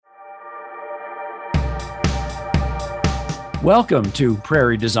Welcome to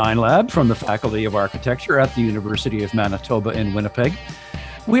Prairie Design Lab from the Faculty of Architecture at the University of Manitoba in Winnipeg.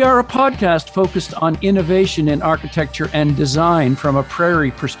 We are a podcast focused on innovation in architecture and design from a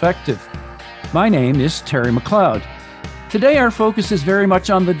prairie perspective. My name is Terry McLeod. Today our focus is very much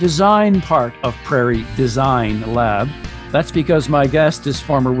on the design part of Prairie Design Lab. That's because my guest is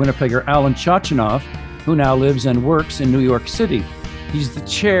former Winnipegger Alan Chochinov, who now lives and works in New York City. He's the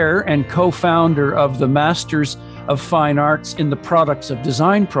chair and co-founder of the Masters of Fine Arts in the Products of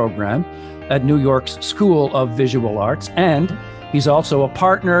Design program at New York's School of Visual Arts, and he's also a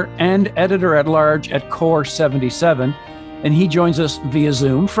partner and editor-at-large at Core 77, and he joins us via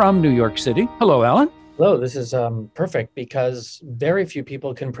Zoom from New York City. Hello, Alan. Hello, this is perfect because very few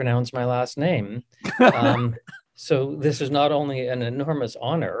people can pronounce my last name. So this is not only an enormous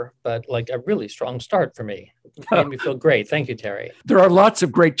honor, but like a really strong start for me. It made me feel great. Thank you, Terry. There are lots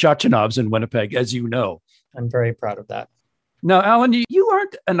of great Chochinovs in Winnipeg, as you know. I'm very proud of that. Now, Alan, you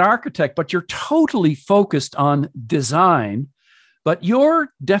aren't an architect, but you're totally focused on design. But your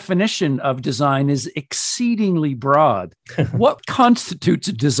definition of design is exceedingly broad. What constitutes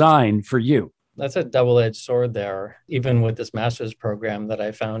a design for you? That's a double-edged sword there. Even with this master's program that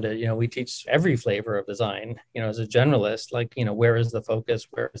I founded, we teach every flavor of design, as a generalist, where is the focus?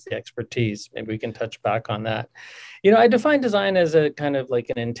 Where is the expertise? Maybe we can touch back on that. I define design as a kind of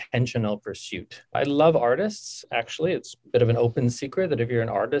like an intentional pursuit. I love artists. Actually, it's a bit of an open secret that if you're an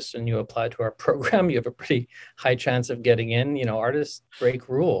artist and you apply to our program, you have a pretty high chance of getting in. Artists break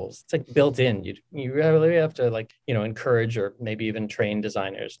rules. It's like built in. You really have to encourage or maybe even train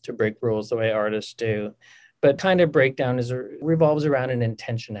designers to break rules the way artists do. But kind of breakdown revolves around an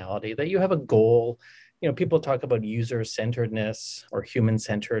intentionality that you have a goal. People talk about user-centeredness or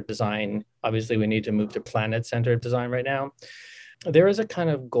human-centered design. Obviously, we need to move to planet-centered design right now. There is a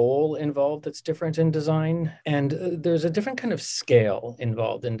kind of goal involved that's different in design, and there's a different kind of scale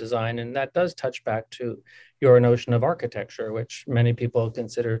involved in design, and that does touch back to your notion of architecture, which many people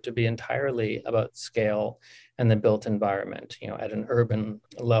consider to be entirely about scale and the built environment. At an urban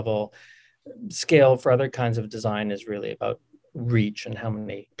level, scale for other kinds of design is really about reach and how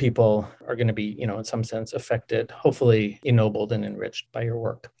many people are going to be, in some sense affected, hopefully ennobled and enriched by your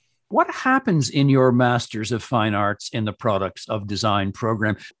work. What happens in your Masters of Fine Arts in the Products of Design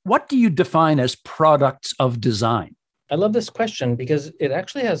program? What do you define as products of design? I love this question because it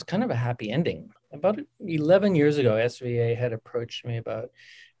actually has kind of a happy ending. About 11 years ago, SVA had approached me about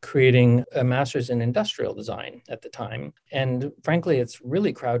creating a master's in industrial design at the time. And frankly, it's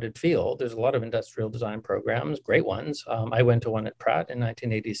really crowded field. There's a lot of industrial design programs, great ones. I went to one at Pratt in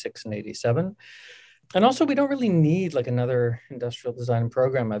 1986 and 87. And also, we don't really need like another industrial design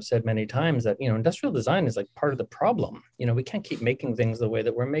program. I've said many times that, industrial design is like part of the problem. We can't keep making things the way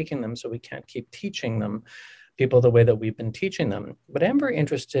that we're making them, so we can't keep teaching them people the way that we've been teaching them. But I'm very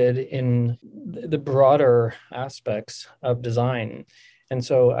interested in the broader aspects of design. And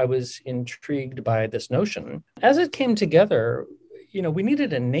so I was intrigued by this notion. As it came together, we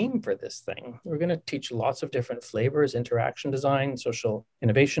needed a name for this thing. We're going to teach lots of different flavors: interaction design, social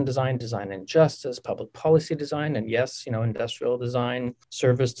innovation design, design and justice, public policy design, and yes, industrial design,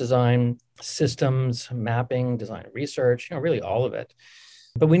 service design, systems, mapping, design research, really all of it.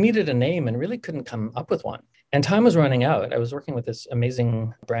 But we needed a name and really couldn't come up with one. And time was running out. I was working with this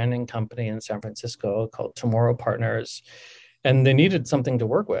amazing branding company in San Francisco called Tomorrow Partners, and they needed something to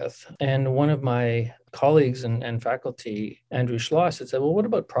work with. And one of my colleagues and faculty, Andrew Schloss, had said, well, what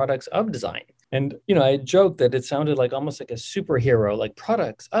about products of design? And, I joked that it sounded like almost like a superhero, like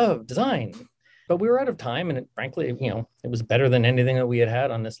products of design. But we were out of time. And frankly, it was better than anything that we had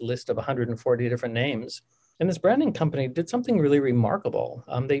on this list of 140 different names. And this branding company did something really remarkable.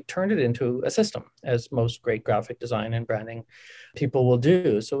 They turned it into a system, as most great graphic design and branding people will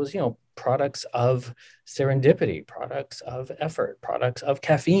do. So it was, products of serendipity, products of effort, products of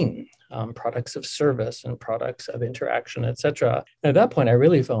caffeine, products of service, and products of interaction, et cetera. At that point, I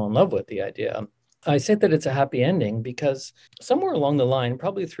really fell in love with the idea. I say that it's a happy ending because somewhere along the line,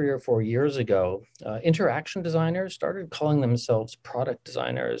 probably 3 or 4 years ago, interaction designers started calling themselves product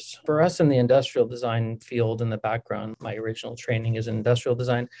designers. For us in the industrial design field in the background, my original training is in industrial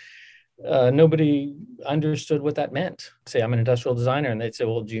design. Nobody understood what that meant. Say I'm an industrial designer and they'd say,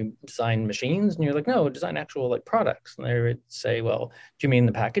 well, do you design machines? And you're like, no, design actual products. And they would say, well, do you mean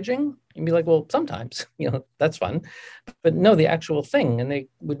the packaging? You'd be like, well, sometimes, that's fun. But no, the actual thing. And they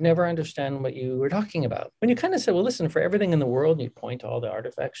would never understand what you were talking about. When you kind of said, well, listen, for everything in the world, and you point to all the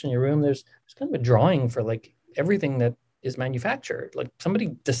artifacts in your room, there's kind of a drawing for everything that is manufactured.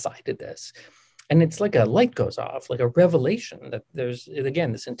 Somebody decided this. And it's like a light goes off, like a revelation that there's,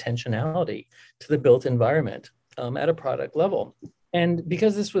 again, this intentionality to the built environment. at a product level. And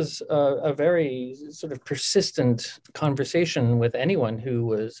because this was a very sort of persistent conversation with anyone who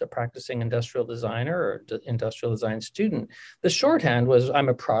was a practicing industrial designer or industrial design student, the shorthand was, I'm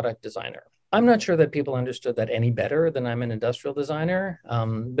a product designer. I'm not sure that people understood that any better than I'm an industrial designer,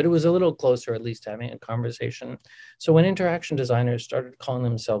 but it was a little closer, at least having a conversation. So when interaction designers started calling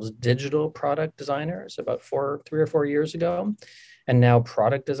themselves digital product designers about 3 or 4 years ago, and now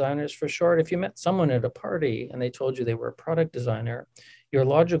product designers for short, if you met someone at a party and they told you they were a product designer, your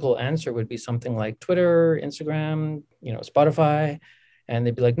logical answer would be something like Twitter, Instagram, Spotify. And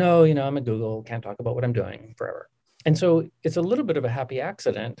they'd be like, no, I'm at Google, can't talk about what I'm doing forever. And so it's a little bit of a happy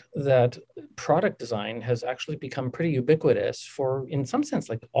accident that product design has actually become pretty ubiquitous for, in some sense,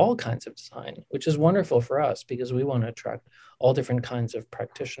 like all kinds of design, which is wonderful for us because we want to attract all different kinds of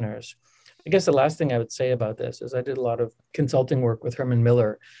practitioners. I guess the last thing I would say about this is I did a lot of consulting work with Herman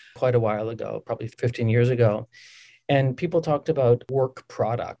Miller quite a while ago, probably 15 years ago. And people talked about work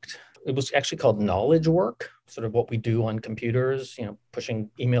product. It was actually called knowledge work, sort of what we do on computers,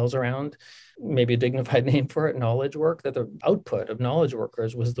 pushing emails around, maybe a dignified name for it, knowledge work, that the output of knowledge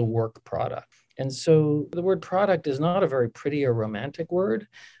workers was the work product. And so the word product is not a very pretty or romantic word,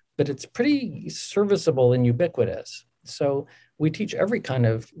 but it's pretty serviceable and ubiquitous. So we teach every kind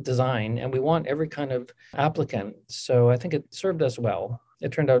of design and we want every kind of applicant. So I think it served us well.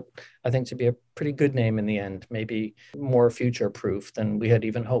 It turned out, I think, to be a pretty good name in the end, maybe more future-proof than we had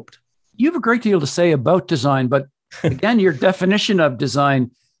even hoped. You have a great deal to say about design, but again, your definition of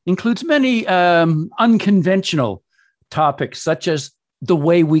design includes many unconventional topics, such as the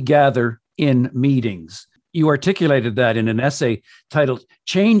way we gather in meetings. You articulated that in an essay titled,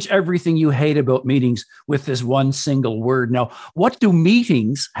 Change Everything You Hate About Meetings with This One Single Word. Now, what do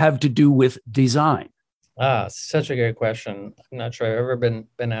meetings have to do with design? Such a great question. I'm not sure I've ever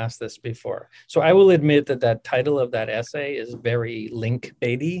been asked this before. So I will admit that title of that essay is very link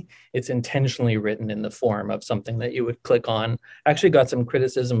baity. It's intentionally written in the form of something that you would click on. I actually got some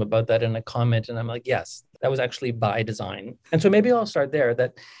criticism about that in a comment, and I'm like, yes, that was actually by design. And so maybe I'll start there,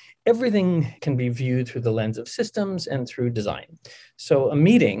 that everything can be viewed through the lens of systems and through design. So a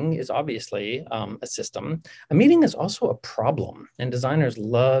meeting is obviously a system. A meeting is also a problem, and designers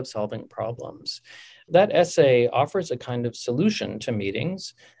love solving problems. That essay offers a kind of solution to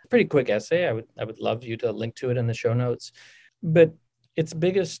meetings. Pretty quick essay. I would love you to link to it in the show notes. But its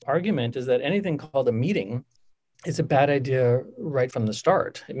biggest argument is that anything called a meeting is a bad idea right from the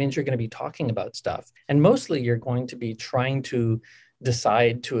start. It means you're going to be talking about stuff. And mostly you're going to be trying to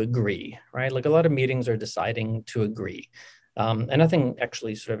decide to agree, right? Like a lot of meetings are deciding to agree. And nothing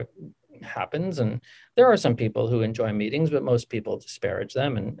actually sort of happens. And there are some people who enjoy meetings, but most people disparage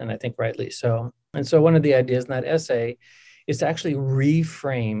them. And I think rightly so. And so one of the ideas in that essay is to actually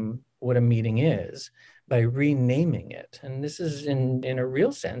reframe what a meeting is by renaming it. And this is in a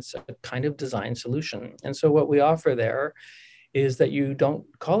real sense, a kind of design solution. And so what we offer there is that you don't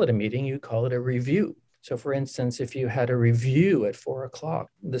call it a meeting, you call it a review. So for instance, if you had a review at 4:00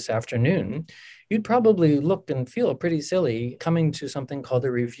 this afternoon, you'd probably look and feel pretty silly coming to something called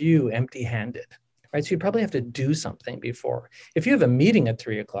a review empty-handed, right? So you'd probably have to do something before. If you have a meeting at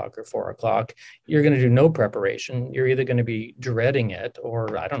 3:00 or 4:00, you're going to do no preparation. You're either going to be dreading it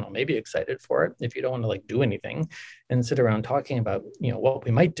or, I don't know, maybe excited for it if you don't want to do anything and sit around talking about, what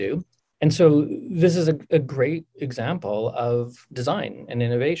we might do. And so this is a great example of design and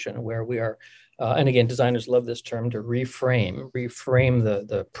innovation where we are, and again, designers love this term, to reframe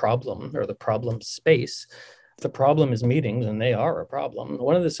the problem or the problem space. The problem is meetings, and they are a problem.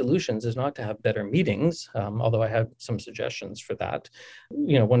 One of the solutions is not to have better meetings, although I have some suggestions for that.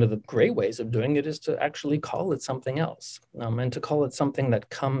 One of the great ways of doing it is to actually call it something else, and to call it something that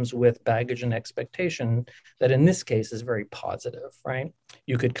comes with baggage and expectation that in this case is very positive, right?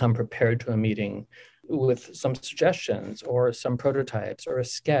 You could come prepared to a meeting with some suggestions or some prototypes or a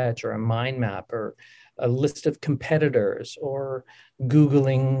sketch or a mind map or a list of competitors or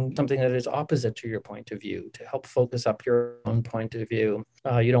Googling something that is opposite to your point of view to help focus up your own point of view.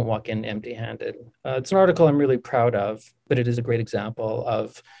 You don't walk in empty-handed. It's an article I'm really proud of, but it is a great example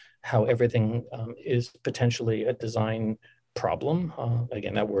of how everything is potentially a design problem.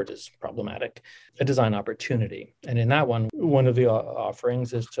 Again, that word is problematic, a design opportunity. And in that one of the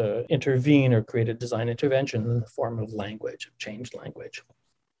offerings is to intervene or create a design intervention in the form of language, changed language.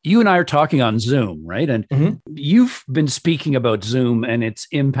 You and I are talking on Zoom, right? And you've been speaking about Zoom and its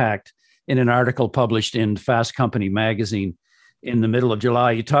impact in an article published in Fast Company magazine in the middle of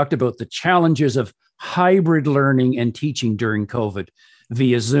July. You talked about the challenges of hybrid learning and teaching during COVID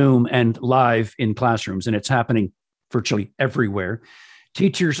via Zoom and live in classrooms, and it's happening virtually everywhere.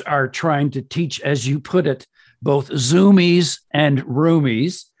 Teachers are trying to teach, as you put it, both Zoomies and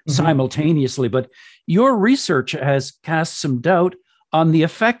Roomies simultaneously. But your research has cast some doubt on the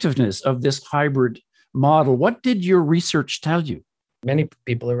effectiveness of this hybrid model. What did your research tell you? Many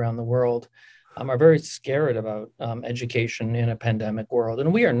people around the world are very scared about education in a pandemic world.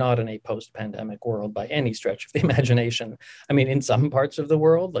 And we are not in a post-pandemic world by any stretch of the imagination. I mean, in some parts of the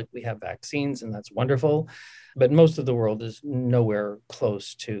world, like we have vaccines and that's wonderful, but most of the world is nowhere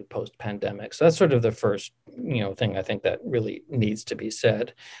close to post-pandemic. So that's sort of the first, thing I think that really needs to be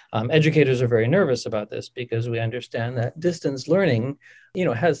said. Educators are very nervous about this because we understand that distance learning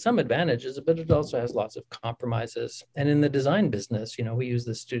has some advantages, but it also has lots of compromises. And in the design business, we use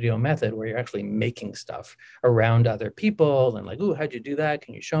the studio method where you're actually making stuff around other people and like, ooh, how'd you do that?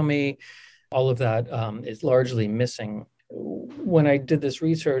 Can you show me? All of that is largely missing. When I did this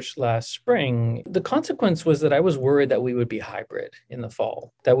research last spring, the consequence was that I was worried that we would be hybrid in the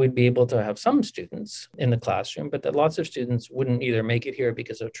fall, that we'd be able to have some students in the classroom, but that lots of students wouldn't either make it here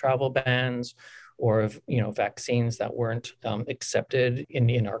because of travel bans or of vaccines that weren't accepted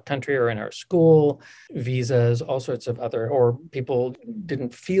in our country or in our school, visas, all sorts of other, or people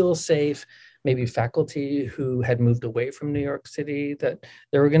didn't feel safe, maybe faculty who had moved away from New York City, that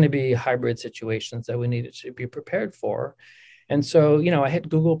there were going to be hybrid situations that we needed to be prepared for. And so, I hit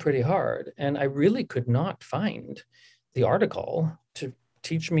Google pretty hard, and I really could not find the article to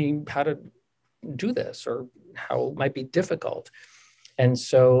teach me how to do this or how it might be difficult. And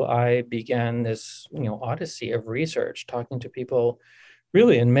so I began this, odyssey of research, talking to people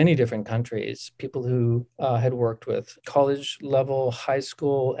really in many different countries, people who had worked with college level, high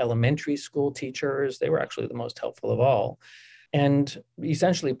school, elementary school teachers. They were actually the most helpful of all. And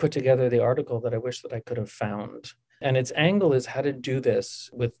essentially put together the article that I wish that I could have found. And its angle is how to do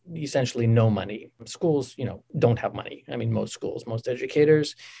this with essentially no money. Schools, don't have money. I mean, most schools, most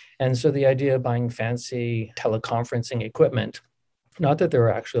educators. And so the idea of buying fancy teleconferencing equipment, not that there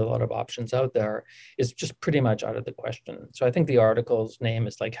are actually a lot of options out there, is just pretty much out of the question. So I think the article's name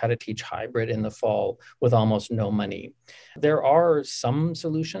is like How to Teach Hybrid in the Fall with Almost No Money. There are some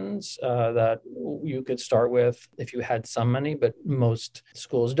solutions that you could start with if you had some money, but most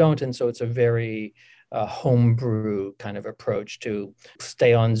schools don't. And so it's a very homebrew kind of approach to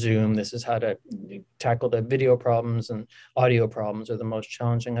stay on Zoom. This is how to tackle the video problems, and audio problems are the most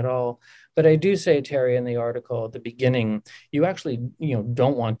challenging at all. But I do say, Terry, in the article at the beginning, you actually,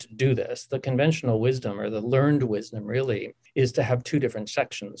 don't want to do this. The conventional wisdom, or the learned wisdom really, is to have two different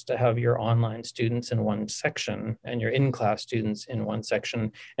sections, to have your online students in one section and your in-class students in one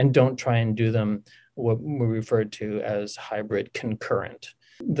section, and don't try and do them what we referred to as hybrid concurrent.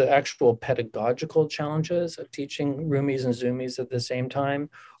 The actual pedagogical challenges of teaching Roomies and Zoomies at the same time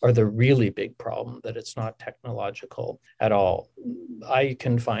are the really big problem, that it's not technological at all. I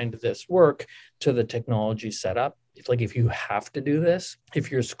confined this work to the technology setup. It's like, if you have to do this,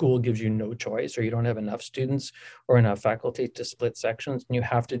 if your school gives you no choice, or you don't have enough students or enough faculty to split sections and you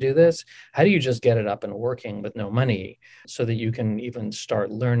have to do this, how do you just get it up and working with no money so that you can even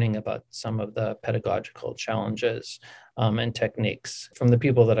start learning about some of the pedagogical challenges and techniques from the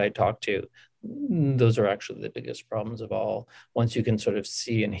people that I talk to? Those are actually the biggest problems of all. Once you can sort of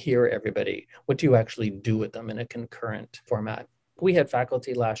see and hear everybody, what do you actually do with them in a concurrent format? We had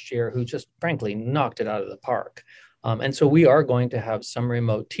faculty last year who just frankly knocked it out of the park. And so we are going to have some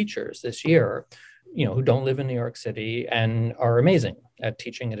remote teachers this year, who don't live in New York City and are amazing at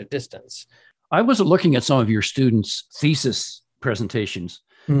teaching at a distance. I was looking at some of your students' thesis presentations,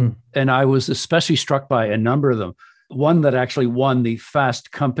 and I was especially struck by a number of them. One that actually won the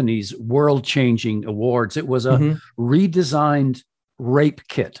Fast Company's world-changing awards. It was a redesigned rape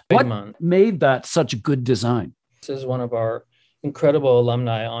kit. What made that such a good design? This is one of our incredible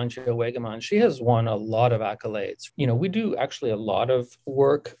alumni, Anja Wegemann. She has won a lot of accolades. We do actually a lot of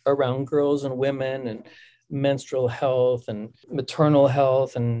work around girls and women and menstrual health and maternal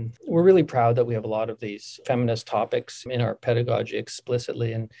health. And we're really proud that we have a lot of these feminist topics in our pedagogy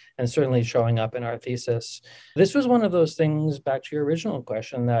explicitly and certainly showing up in our thesis. This was one of those things, back to your original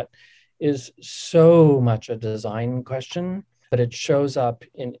question, that is so much a design question, but it shows up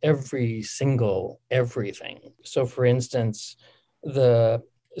in every single everything. So for instance, the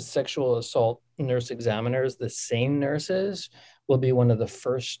sexual assault nurse examiners, the SANE nurses, will be one of the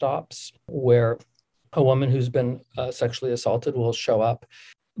first stops where a woman who's been sexually assaulted will show up.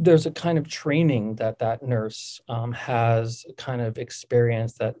 There's a kind of training that that nurse has, a kind of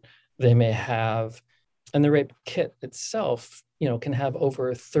experience that they may have. And the rape kit itself, can have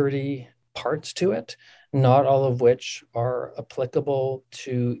over 30 parts to it, not all of which are applicable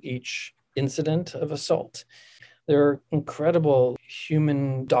to each incident of assault. There are incredible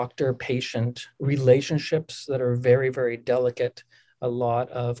human doctor-patient relationships that are very, very delicate. A lot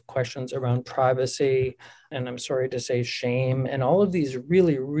of questions around privacy, and I'm sorry to say shame, and all of these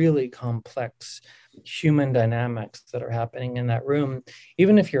really, really complex human dynamics that are happening in that room.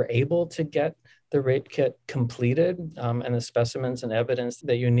 Even if you're able to get the rate kit completed and the specimens and evidence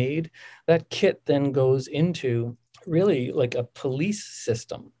that you need, that kit then goes into really like a police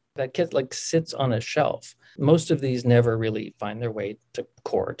system. That kit like sits on a shelf. Most of these never really find their way to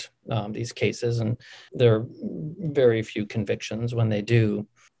court, these cases, and there are very few convictions when they do.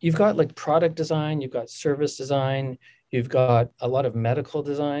 You've got like product design, you've got service design, you've got a lot of medical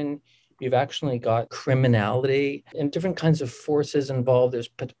design, you've actually got criminality and different kinds of forces involved. There's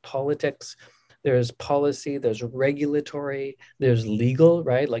politics, there's policy, there's regulatory, there's legal,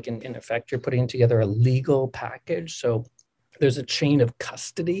 right? Like in effect, you're putting together a legal package. So there's a chain of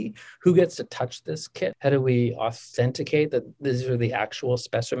custody. Who gets to touch this kit? How do we authenticate that these are the actual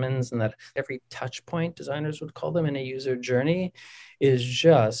specimens and that every touch point, designers would call them, in a user journey is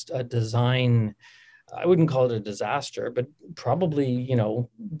just a design. I wouldn't call it a disaster, but probably,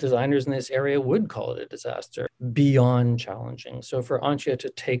 designers in this area would call it a disaster, beyond challenging. So for Antje to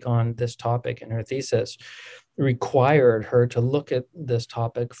take on this topic in her thesis required her to look at this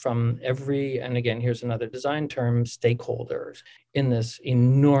topic from and again, here's another design term, stakeholders in this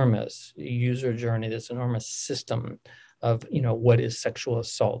enormous user journey, this enormous system of, what is sexual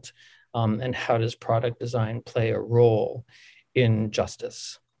assault and how does product design play a role in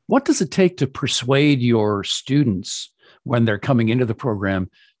justice. What does it take to persuade your students when they're coming into the program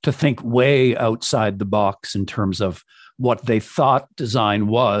to think way outside the box in terms of what they thought design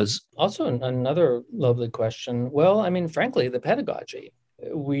was? Also, another lovely question. Well, frankly, the pedagogy.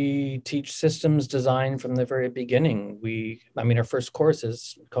 We teach systems design from the very beginning. Our first course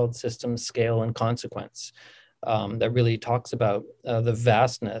is called Systems, Scale, and Consequence. That really talks about the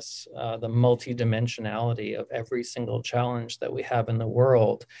vastness, the multidimensionality of every single challenge that we have in the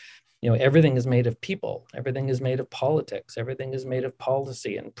world. Everything is made of people, everything is made of politics, everything is made of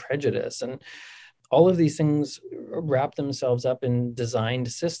policy and prejudice. And all of these things wrap themselves up in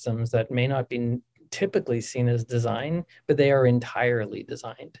designed systems that may not be typically seen as design, but they are entirely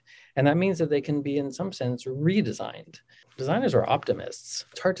designed. And that means that they can be, in some sense, redesigned. Designers are optimists.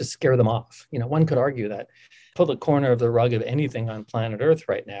 It's hard to scare them off. One could argue that pull the corner of the rug of anything on planet Earth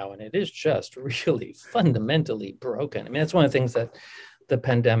right now, and it is just really fundamentally broken. That's one of the things that the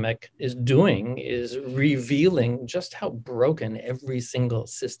pandemic is doing, is revealing just how broken every single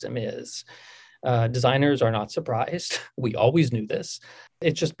system is. Designers are not surprised. We always knew this.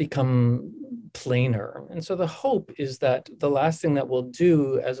 It's just become plainer. And so the hope is that the last thing that we'll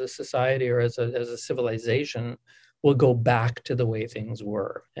do as a society or as a civilization will go back to the way things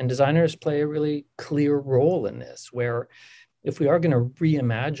were. And designers play a really clear role in this, where if we are going to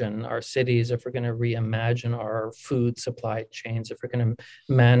reimagine our cities, if we're going to reimagine our food supply chains, if we're going to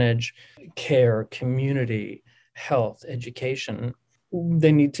manage care, community, health, education,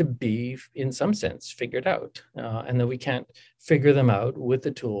 they need to be, in some sense, figured out. And that we can't figure them out with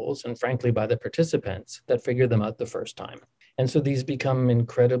the tools and, frankly, by the participants that figure them out the first time. And so these become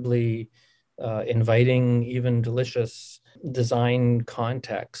incredibly inviting, even delicious design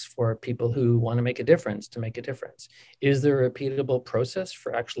contexts for people who want to make a difference to make a difference. Is there a repeatable process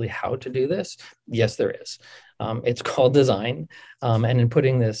for actually how to do this? Yes, there is. It's called design. And in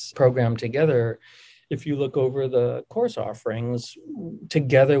putting this program together, if you look over the course offerings,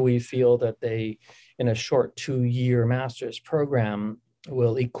 together we feel that they, in a short 2-year master's program,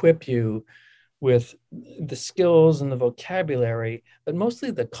 will equip you with the skills and the vocabulary, but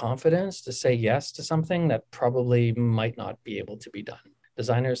mostly the confidence to say yes to something that probably might not be able to be done.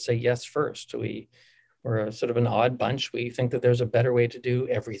 Designers say yes first. We're a sort of an odd bunch. We think that there's a better way to do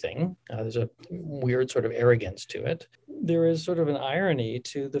everything. There's a weird sort of arrogance to it. There is sort of an irony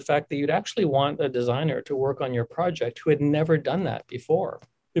to the fact that you'd actually want a designer to work on your project who had never done that before.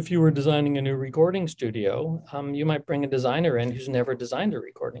 If you were designing a new recording studio, you might bring a designer in who's never designed a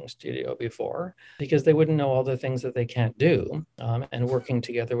recording studio before, because they wouldn't know all the things that they can't do. And working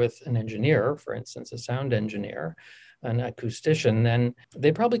together with an engineer, for instance, a sound engineer, an acoustician, then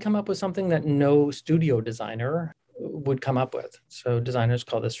they probably come up with something that no studio designer would come up with. So designers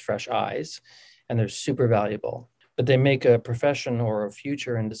call this fresh eyes, and they're super valuable. But they make a profession or a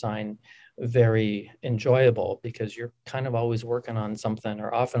future in design very enjoyable, because you're kind of always working on something,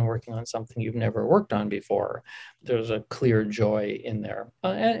 or often working on something you've never worked on before. There's a clear joy in there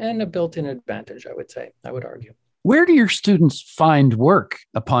and a built-in advantage, I would argue. Where do your students find work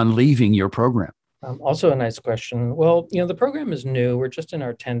upon leaving your program? Also a nice question. Well, the program is new. We're just in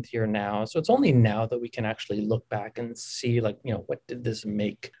our 10th year now. So it's only now that we can actually look back and see what did this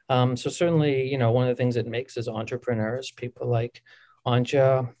make? So certainly, one of the things it makes is entrepreneurs, people like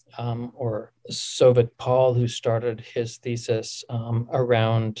Anja or Sovik Paul, who started his thesis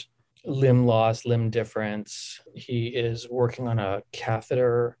around limb loss, limb difference. He is working on a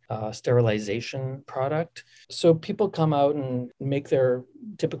catheter sterilization product. So people come out and make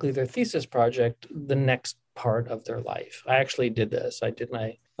typically their thesis project the next part of their life. I actually did this. I did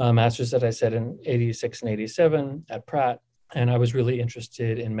my master's, that I said, in 86 and 87 at Pratt. And I was really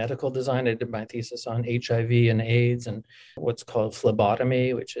interested in medical design. I did my thesis on HIV and AIDS and what's called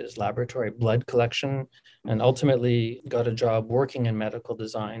phlebotomy, which is laboratory blood collection, and ultimately got a job working in medical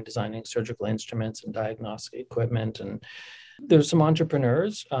design, designing surgical instruments and diagnostic equipment. And there's some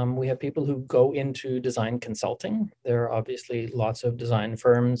entrepreneurs. We have people who go into design consulting. There are obviously lots of design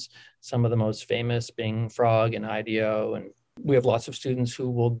firms, some of the most famous being Frog and IDEO, and we have lots of students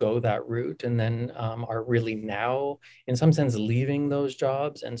who will go that route and then are really now, in some sense, leaving those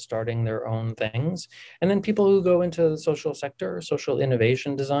jobs and starting their own things. And then people who go into the social sector, social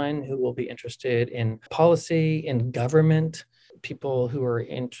innovation design, who will be interested in policy, in government, people who are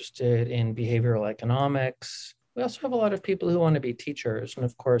interested in behavioral economics. We also have a lot of people who want to be teachers. And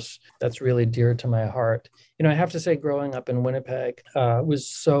of course, that's really dear to my heart. I have to say, growing up in Winnipeg was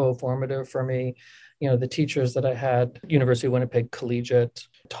so formative for me. The teachers that I had, University of Winnipeg Collegiate,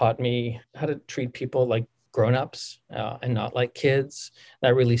 taught me how to treat people like grown-ups and not like kids.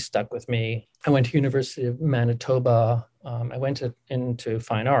 That really stuck with me. I went to University of Manitoba. I went into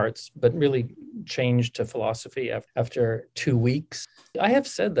fine arts, but really changed to philosophy after 2 weeks. I have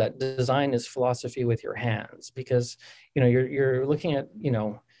said that design is philosophy with your hands because, you're looking at,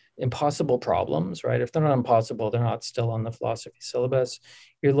 impossible problems, right? If they're not impossible, they're not still on the philosophy syllabus.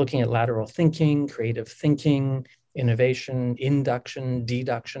 You're looking at lateral thinking, creative thinking, innovation, induction,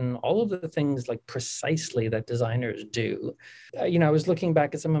 deduction, all of the things like precisely that designers do. I was looking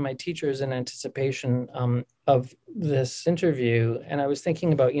back at some of my teachers in anticipation of this interview, and I was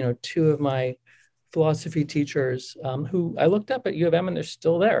thinking about, two of my philosophy teachers who I looked up at U of M, and they're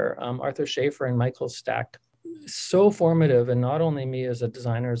still there, Arthur Schaefer and Michael Stack. So formative in not only me as a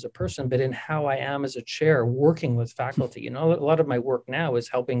designer, as a person, but in how I am as a chair working with faculty. A lot of my work now is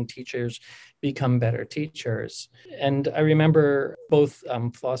helping teachers become better teachers. And I remember both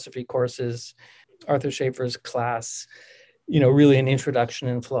philosophy courses, Arthur Schaefer's class, really an introduction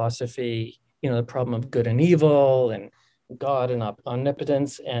in philosophy, the problem of good and evil and God and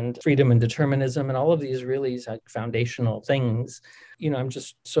omnipotence and freedom and determinism and all of these really like foundational things. I'm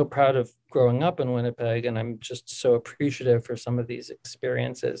just so proud of growing up in Winnipeg, and I'm just so appreciative for some of these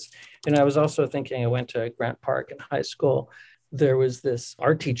experiences. And I was also thinking, I went to Grant Park in high school. There was this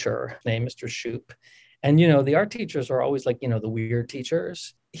art teacher named Mr. Shoup. And, the art teachers are always like, the weird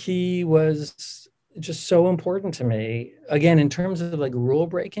teachers. He was just so important to me. Again, in terms of like rule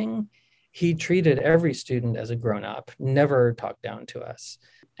breaking, he treated every student as a grown-up, never talked down to us,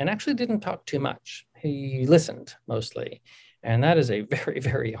 and actually didn't talk too much. He listened mostly. And that is a very,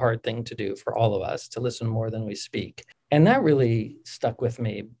 very hard thing to do for all of us, to listen more than we speak. And that really stuck with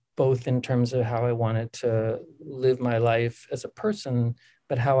me, both in terms of how I wanted to live my life as a person,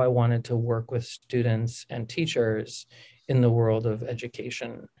 but how I wanted to work with students and teachers in the world of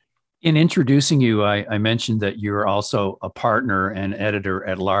education. In introducing you, I mentioned that you're also a partner and editor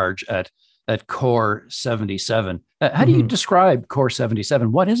at large at Core 77. How do you describe Core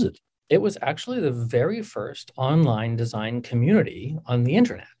 77? What is it? It was actually the very first online design community on the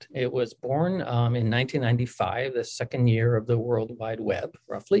internet. It was born in 1995, the second year of the World Wide Web,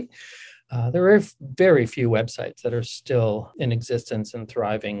 roughly. There are very few websites that are still in existence and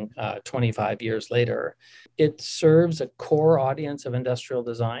thriving 25 years later. It serves a core audience of industrial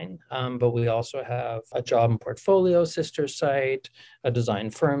design, but we also have a job and portfolio sister site, a design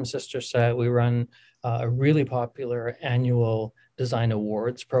firm sister site. We run a really popular annual design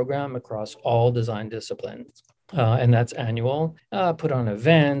awards program across all design disciplines. And that's annual. Put on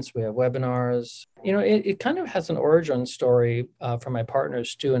events, we have webinars. It kind of has an origin story from my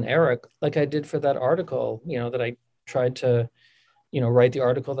partners, Stu and Eric, like I did for that article, that I tried to, write the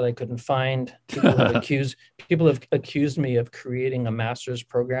article that I couldn't find. People have accused me of creating a master's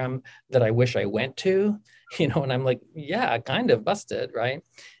program that I wish I went to, and I'm like, yeah, kind of busted, right?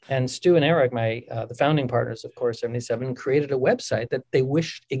 And Stu and Eric, the founding partners of Core 77, created a website that they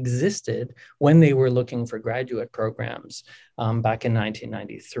wished existed when they were looking for graduate programs back in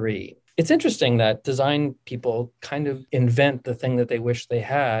 1993. It's interesting that design people kind of invent the thing that they wish they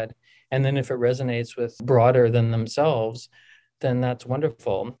had. And then if it resonates with broader than themselves, then that's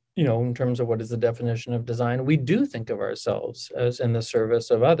wonderful. in terms of what is the definition of design, we do think of ourselves as in the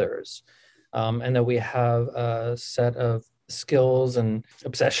service of others, and that we have a set of skills and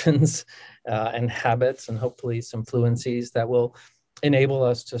obsessions and habits and hopefully some fluencies that will enable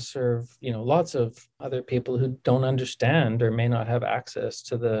us to serve, lots of other people who don't understand or may not have access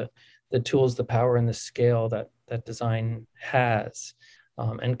to the tools, the power, and the scale that design has,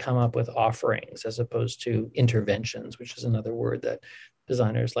 and come up with offerings as opposed to interventions, which is another word that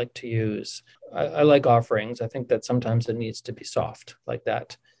designers like to use. I like offerings. I think that sometimes it needs to be soft like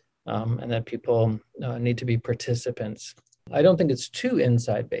that, and that people need to be participants. I don't think it's too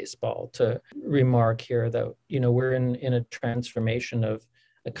inside baseball to remark here that, we're in a transformation of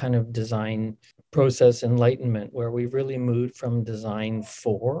a kind of design process enlightenment where we've really moved from design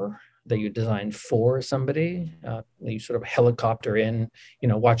for, that you design for somebody, you sort of helicopter in,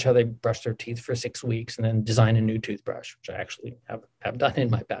 watch how they brush their teeth for 6 weeks and then design a new toothbrush, which I actually have done in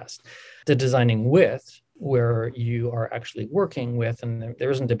my past, to designing with, where you are actually working with, and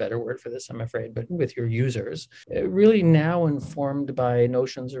there isn't a better word for this, I'm afraid, but with your users, really now informed by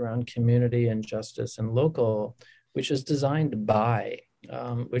notions around community and justice and local, which is designed by,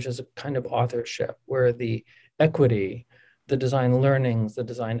 which is a kind of authorship where the equity, the design learnings, the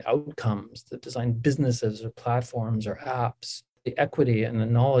design outcomes, the design businesses or platforms or apps, the equity and the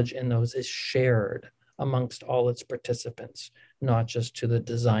knowledge in those is shared amongst all its participants, not just to the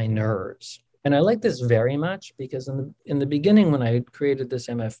designers. And I like this very much because in the beginning, when I created this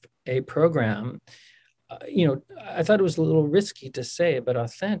MFA program, I thought it was a little risky to say, but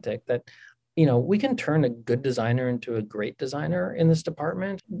authentic, that we can turn a good designer into a great designer in this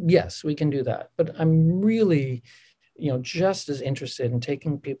department. Yes, we can do that. But I'm really, just as interested in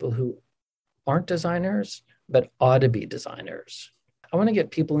taking people who aren't designers, but ought to be designers. I want to get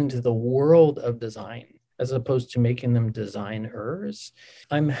people into the world of design as opposed to making them designers.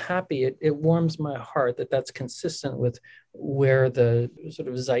 I'm happy, it warms my heart that that's consistent with where the sort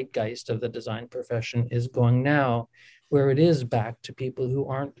of zeitgeist of the design profession is going now, where it is back to people who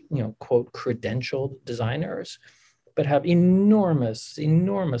aren't, quote, credentialed designers, but have enormous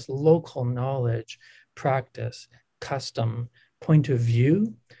local knowledge, practice, custom, point of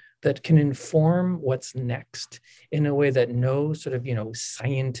view that can inform what's next in a way that no sort of,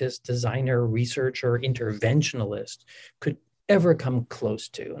 scientist, designer, researcher, interventionalist could ever come close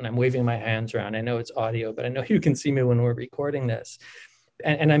to. And I'm waving my hands around. I know it's audio, but I know you can see me when we're recording this.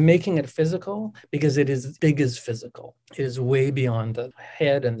 And I'm making it physical because it is big as physical. It is way beyond the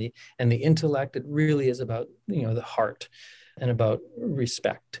head and the intellect. It really is about, the heart and about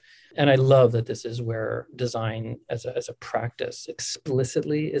respect. And I love that this is where design as a practice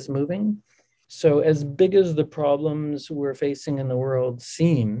explicitly is moving. So as big as the problems we're facing in the world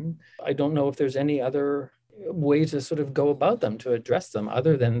seem, I don't know if there's any other way to sort of go about them, to address them,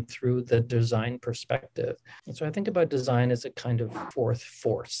 other than through the design perspective. And so I think about design as a kind of fourth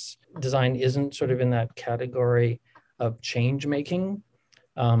force. Design isn't sort of in that category of change making,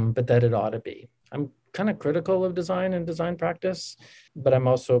 but that it ought to be. I'm kind of critical of design and design practice, but I'm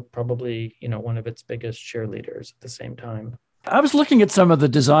also probably, one of its biggest cheerleaders at the same time. I was looking at some of the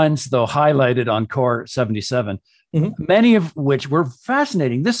designs, though, highlighted on Core 77, many of which were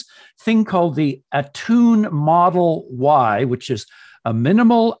fascinating. This thing called the Attune Model Y, which is a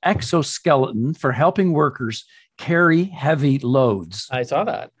minimal exoskeleton for helping workers carry heavy loads. I saw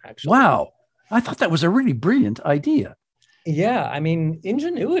that, actually. Wow. I thought that was a really brilliant idea. Yeah, I mean,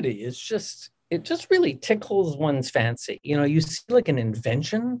 ingenuity is it just really tickles one's fancy. You see like an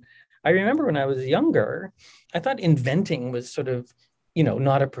invention. I remember when I was younger, I thought inventing was sort of,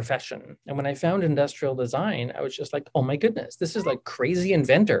 not a profession. And when I found industrial design, I was just like, oh my goodness, this is like crazy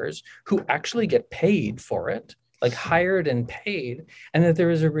inventors who actually get paid for it, like hired and paid, and that there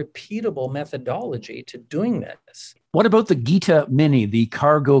is a repeatable methodology to doing this. What about the Gita Mini, the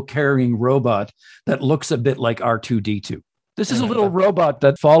cargo carrying robot that looks a bit like R2-D2? This is a little robot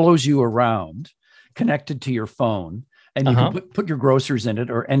that follows you around, connected to your phone, and you can put your groceries in it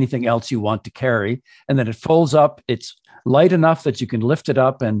or anything else you want to carry. And then it folds up. It's light enough that you can lift it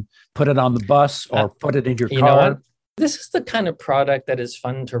up and put it on the bus or put it in your car. You know what? This is the kind of product that is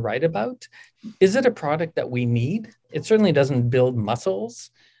fun to write about. Is it a product that we need? It certainly doesn't build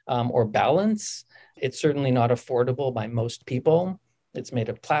muscles or balance. It's certainly not affordable by most people. It's made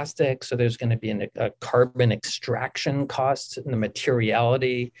of plastic, so there's going to be a carbon extraction cost and the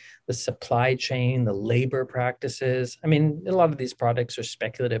materiality, the supply chain, the labor practices. I mean, a lot of these products are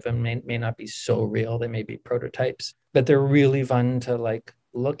speculative and may not be so real. They may be prototypes, but they're really fun to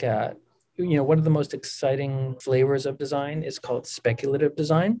look at. One of the most exciting flavors of design is called speculative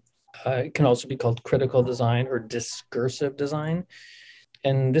design. It can also be called critical design or discursive design.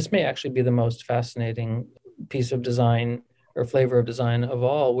 And this may actually be the most fascinating piece of design or flavor of design of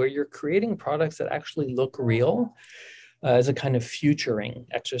all, where you're creating products that actually look real as a kind of futuring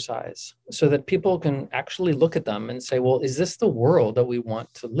exercise, so that people can actually look at them and say, well, is this the world that we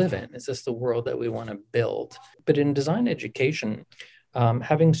want to live in? Is this the world that we want to build? But in design education,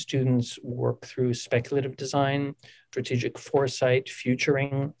 having students work through speculative design, strategic foresight,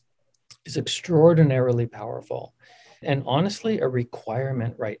 futuring is extraordinarily powerful, and honestly a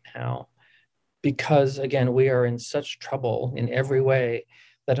requirement right now. Because again, we are in such trouble in every way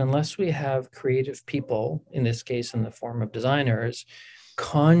that unless we have creative people, in this case in the form of designers,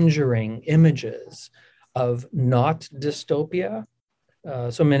 conjuring images of not dystopia.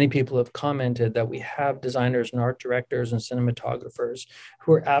 So many people have commented that we have designers and art directors and cinematographers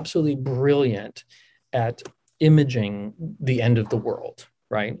who are absolutely brilliant at imaging the end of the world,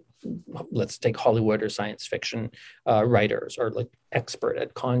 right? Let's take Hollywood or science fiction writers are like expert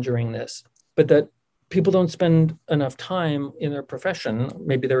at conjuring this. But that people don't spend enough time in their profession,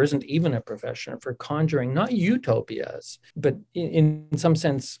 maybe there isn't even a profession, for conjuring not utopias, but in some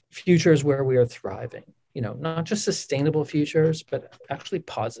sense, futures where we are thriving. Not just sustainable futures, but actually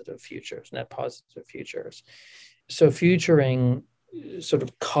positive futures, net positive futures. So futuring sort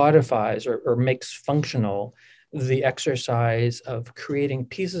of codifies or makes functional the exercise of creating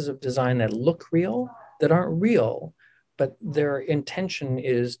pieces of design that look real, that aren't real, but their intention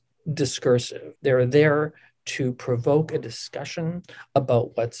is discursive. They're there to provoke a discussion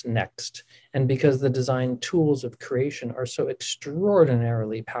about what's next. And because the design tools of creation are so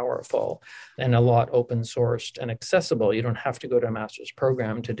extraordinarily powerful and a lot open sourced and accessible, you don't have to go to a master's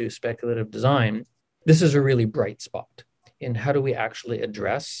program to do speculative design. This is a really bright spot in how do we actually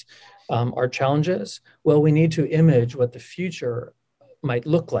address our challenges. Well, we need to image what the future might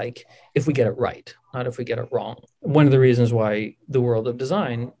look like if we get it right, not if we get it wrong. One of the reasons why the world of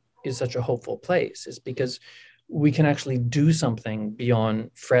design is such a hopeful place is because we can actually do something beyond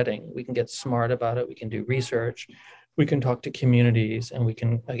fretting. We can get smart about it. We can do research. We can talk to communities, and we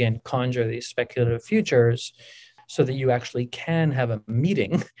can, again, conjure these speculative futures so that you actually can have a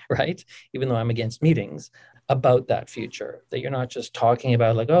meeting, right? Even though I'm against meetings, about that future, that you're not just talking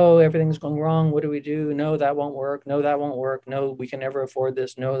about like, oh, everything's going wrong. What do we do? No, that won't work. No, that won't work. No, we can never afford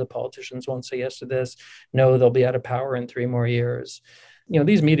this. No, the politicians won't say yes to this. No, they'll be out of power in 3 more years.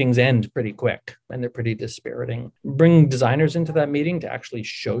 These meetings end pretty quick and they're pretty dispiriting. Bring designers into that meeting to actually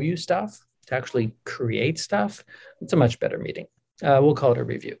show you stuff, to actually create stuff. It's a much better meeting. We'll call it a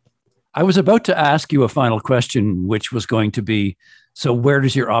review. I was about to ask you a final question, which was going to be, so where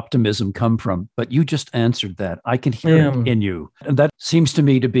does your optimism come from? But you just answered that. I can hear it in you. And that seems to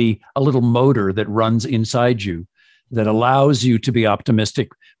me to be a little motor that runs inside you that allows you to be optimistic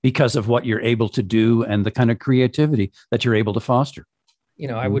because of what you're able to do and the kind of creativity that you're able to foster.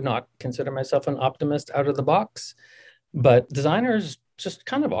 I would not consider myself an optimist out of the box, but designers just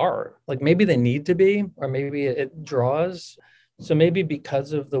kind of are. Like maybe they need to be, or maybe it draws. So maybe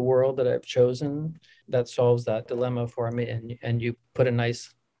because of the world that I've chosen, that solves that dilemma for me. And you put a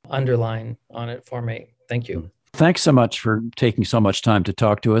nice underline on it for me. Thank you. Thanks so much for taking so much time to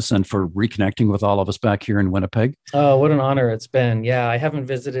talk to us and for reconnecting with all of us back here in Winnipeg. Oh, what an honor it's been. Yeah, I haven't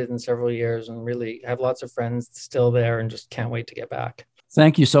visited in several years and really have lots of friends still there and just can't wait to get back.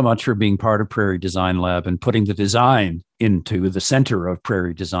 Thank you so much for being part of Prairie Design Lab and putting the design into the center of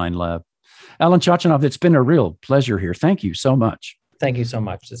Prairie Design Lab. Alan Chochinov, it's been a real pleasure here. Thank you so much. Thank you so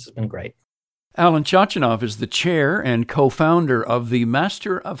much. This has been great. Alan Chochinov is the chair and co-founder of the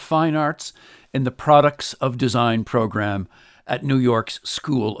Master of Fine Arts in the Products of Design program at New York's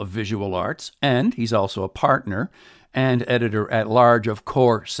School of Visual Arts, and he's also a partner and editor-at-large of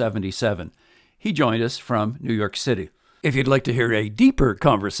Core 77. He joined us from New York City. If you'd like to hear a deeper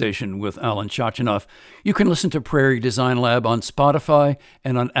conversation with Alan Chochinov, you can listen to Prairie Design Lab on Spotify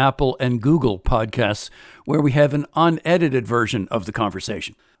and on Apple and Google podcasts, where we have an unedited version of the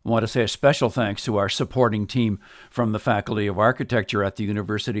conversation. I want to say a special thanks to our supporting team from the Faculty of Architecture at the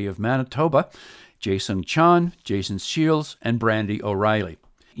University of Manitoba, Jason Chan, Jason Shields, and Brandy O'Reilly.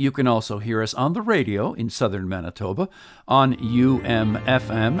 You can also hear us on the radio in southern Manitoba on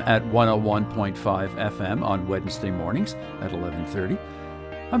UMFM at 101.5 FM on Wednesday mornings at 11:30.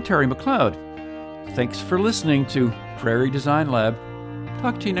 I'm Terry McLeod. Thanks for listening to Prairie Design Lab.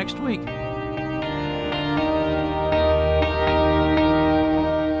 Talk to you next week.